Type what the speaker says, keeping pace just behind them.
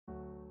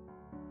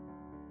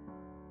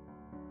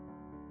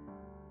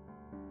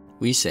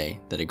We say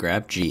that a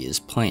graph G is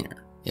planar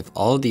if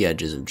all of the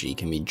edges of G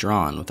can be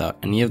drawn without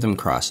any of them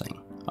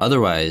crossing.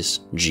 Otherwise,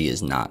 G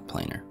is not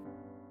planar.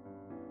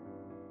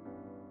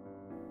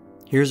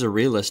 Here's a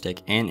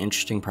realistic and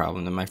interesting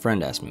problem that my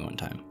friend asked me one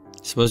time.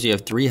 Suppose you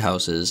have 3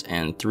 houses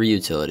and 3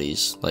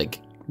 utilities like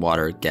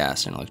water,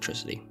 gas, and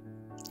electricity.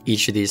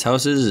 Each of these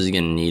houses is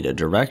going to need a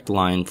direct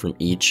line from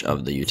each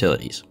of the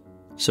utilities.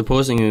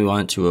 Supposing we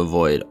want to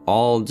avoid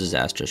all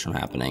disasters from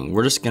happening,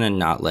 we're just going to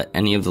not let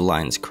any of the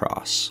lines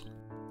cross.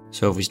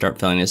 So if we start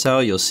filling this out,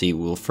 you'll see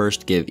we'll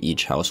first give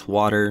each house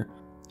water,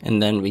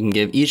 and then we can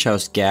give each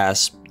house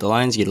gas. The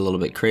lines get a little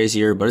bit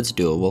crazier, but it's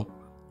doable.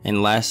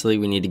 And lastly,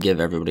 we need to give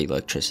everybody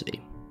electricity.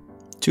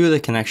 2 of the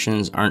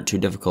connections aren't too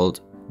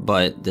difficult,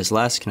 but this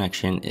last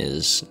connection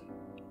is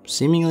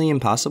seemingly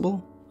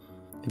impossible.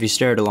 If you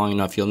stare at it long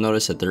enough, you'll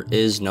notice that there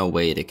is no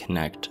way to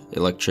connect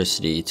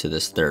electricity to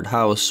this 3rd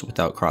house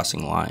without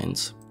crossing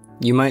lines.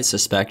 You might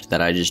suspect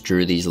that I just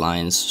drew these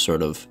lines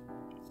sort of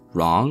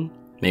wrong.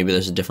 Maybe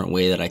there's a different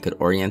way that I could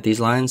orient these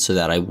lines so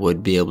that I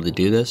would be able to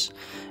do this,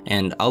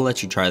 and I'll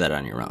let you try that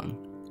on your own.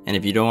 And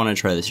if you don't want to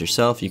try this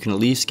yourself, you can at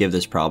least give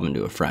this problem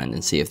to a friend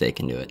and see if they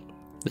can do it.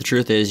 The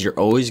truth is, you're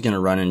always going to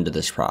run into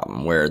this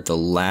problem where the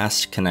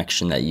last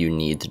connection that you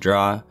need to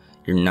draw,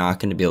 you're not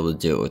going to be able to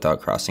do it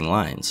without crossing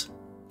lines.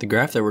 The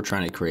graph that we're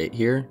trying to create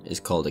here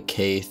is called a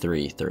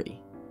K3-3.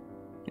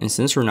 And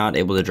since we're not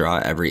able to draw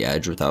every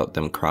edge without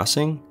them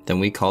crossing, then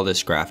we call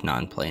this graph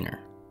non-planar.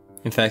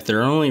 In fact, there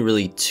are only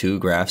really 2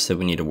 graphs that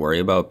we need to worry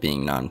about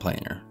being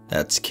non-planar.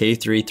 That's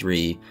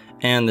K3-3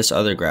 and this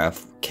other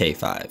graph,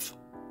 K5.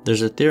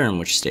 There's a theorem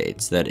which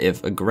states that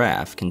if a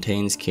graph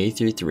contains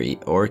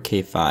K3-3 or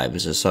K5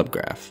 as a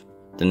subgraph,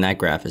 then that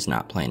graph is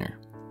not planar.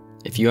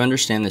 If you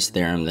understand this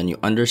theorem, then you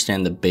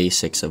understand the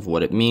basics of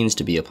what it means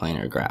to be a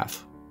planar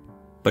graph.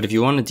 But if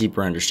you want a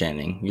deeper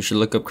understanding, you should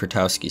look up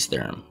Krotowski's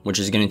theorem, which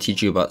is going to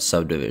teach you about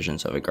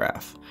subdivisions of a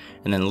graph.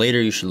 And then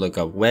later you should look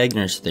up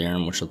Wagner's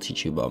theorem, which will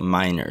teach you about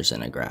minors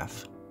in a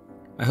graph.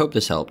 I hope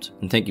this helped,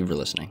 and thank you for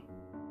listening.